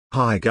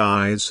Hi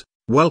guys,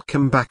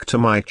 welcome back to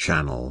my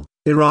channel,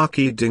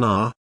 Iraqi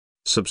Dinar.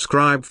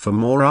 Subscribe for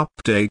more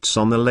updates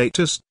on the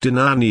latest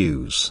dinar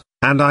news,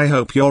 and I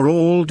hope you're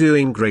all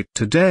doing great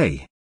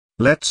today.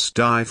 Let's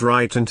dive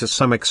right into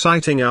some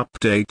exciting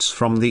updates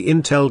from the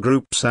Intel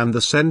groups and the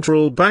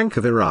Central Bank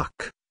of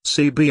Iraq,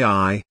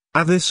 CBI.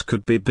 This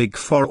could be big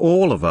for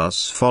all of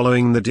us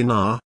following the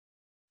dinar.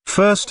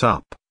 First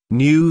up,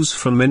 news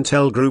from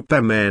Intel Group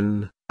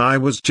MN. I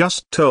was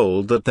just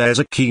told that there's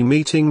a key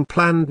meeting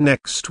planned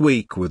next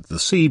week with the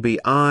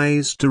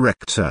CBI's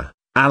director,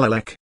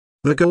 Al-Alek.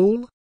 The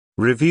goal?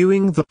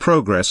 Reviewing the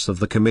progress of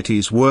the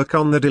committee's work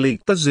on the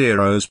Delete the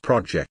Zeros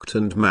project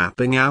and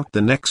mapping out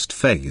the next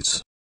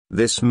phase.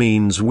 This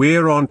means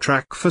we're on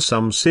track for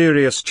some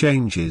serious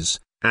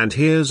changes, and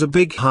here's a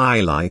big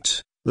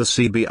highlight: the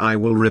CBI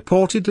will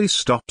reportedly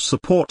stop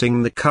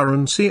supporting the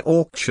currency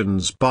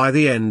auctions by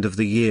the end of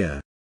the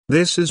year.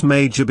 This is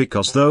major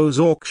because those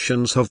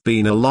auctions have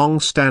been a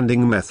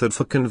long-standing method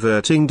for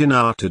converting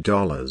dinar to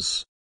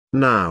dollars.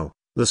 Now,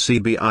 the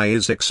CBI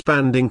is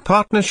expanding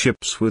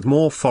partnerships with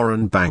more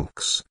foreign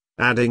banks,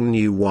 adding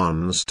new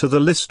ones to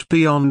the list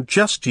beyond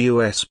just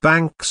US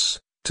banks,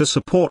 to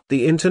support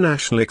the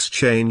international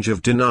exchange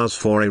of dinars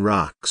for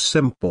Iraq's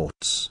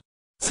imports.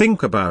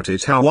 Think about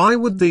it: why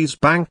would these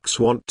banks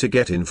want to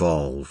get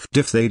involved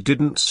if they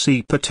didn't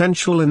see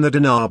potential in the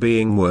dinar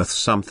being worth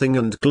something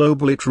and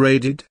globally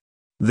traded?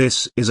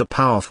 This is a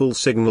powerful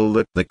signal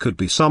that there could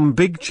be some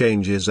big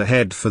changes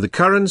ahead for the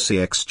currency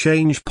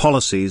exchange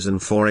policies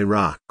and for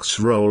Iraq's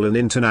role in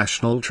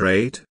international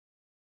trade.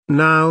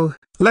 Now,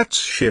 let's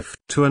shift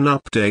to an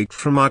update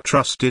from our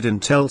trusted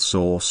intel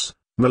source,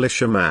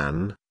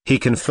 Militiaman. He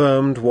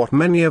confirmed what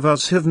many of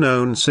us have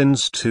known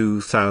since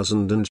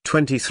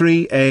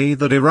 2023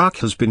 that Iraq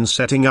has been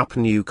setting up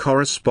new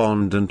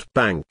correspondent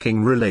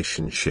banking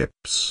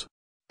relationships.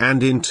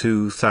 And in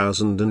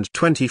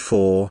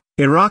 2024,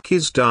 Iraq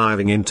is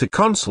diving into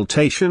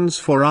consultations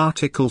for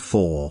Article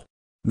 4.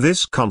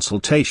 This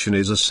consultation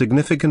is a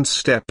significant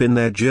step in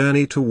their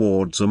journey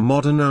towards a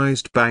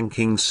modernized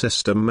banking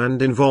system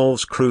and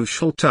involves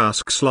crucial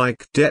tasks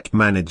like debt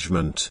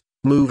management,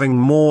 moving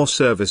more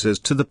services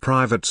to the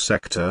private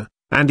sector,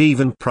 and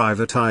even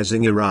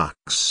privatizing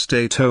Iraq's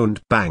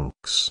state-owned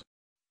banks.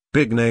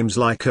 Big names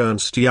like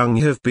Ernst Young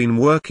have been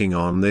working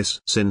on this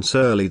since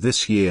early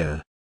this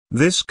year.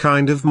 This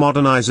kind of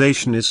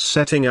modernization is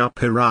setting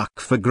up Iraq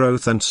for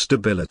growth and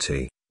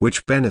stability,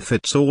 which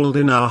benefits all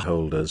dinar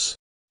holders.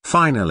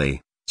 Finally,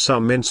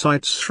 some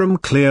insights from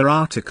Clear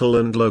article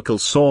and local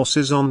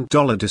sources on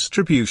dollar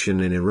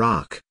distribution in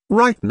Iraq.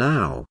 Right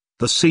now,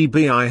 the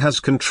CBI has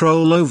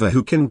control over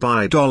who can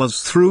buy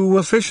dollars through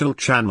official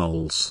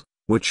channels,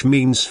 which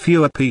means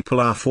fewer people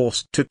are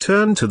forced to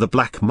turn to the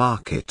black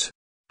market.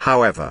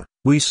 However,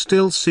 we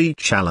still see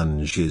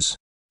challenges.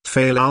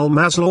 Fail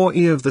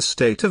al-Mazloui of the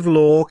State of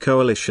Law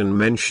Coalition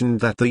mentioned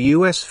that the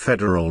U.S.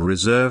 Federal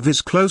Reserve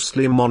is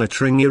closely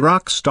monitoring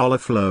Iraq's dollar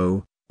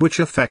flow, which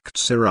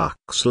affects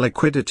Iraq's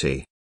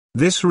liquidity.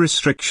 This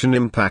restriction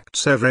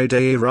impacts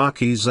everyday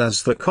Iraqis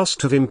as the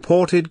cost of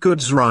imported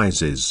goods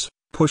rises,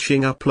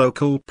 pushing up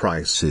local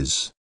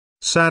prices.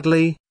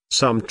 Sadly,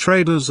 some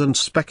traders and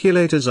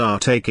speculators are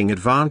taking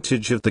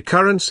advantage of the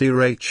currency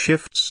rate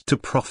shifts to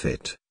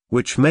profit,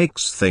 which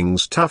makes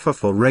things tougher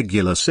for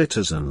regular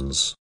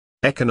citizens.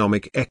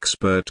 Economic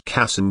expert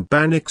Qasim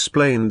Ban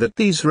explained that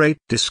these rate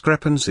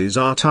discrepancies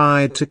are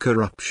tied to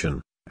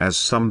corruption, as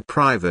some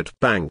private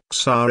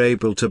banks are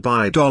able to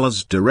buy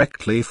dollars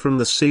directly from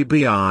the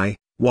CBI,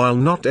 while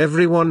not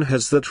everyone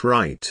has that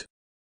right.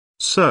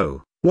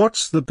 So,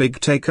 what's the big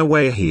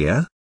takeaway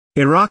here?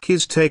 Iraq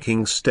is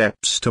taking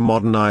steps to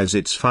modernize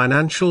its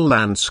financial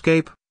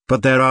landscape,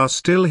 but there are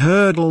still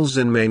hurdles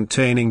in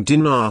maintaining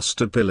dinar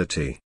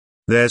stability.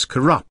 There's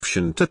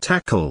corruption to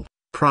tackle,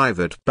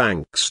 private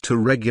banks to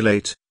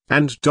regulate,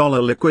 and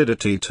dollar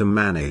liquidity to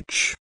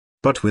manage.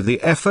 But with the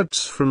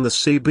efforts from the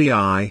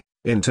CBI,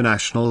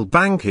 international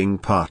banking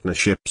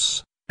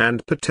partnerships,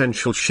 and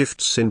potential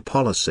shifts in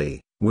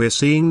policy, we're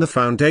seeing the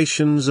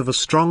foundations of a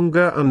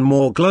stronger and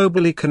more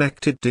globally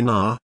connected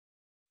dinar.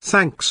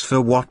 Thanks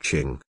for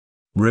watching.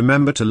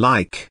 Remember to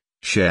like,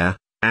 share,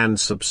 and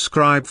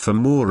subscribe for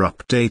more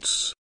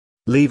updates.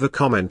 Leave a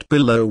comment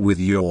below with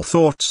your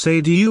thoughts.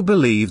 Do you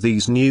believe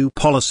these new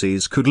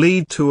policies could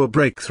lead to a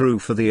breakthrough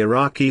for the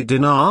Iraqi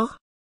dinar?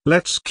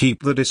 Let's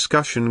keep the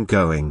discussion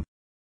going.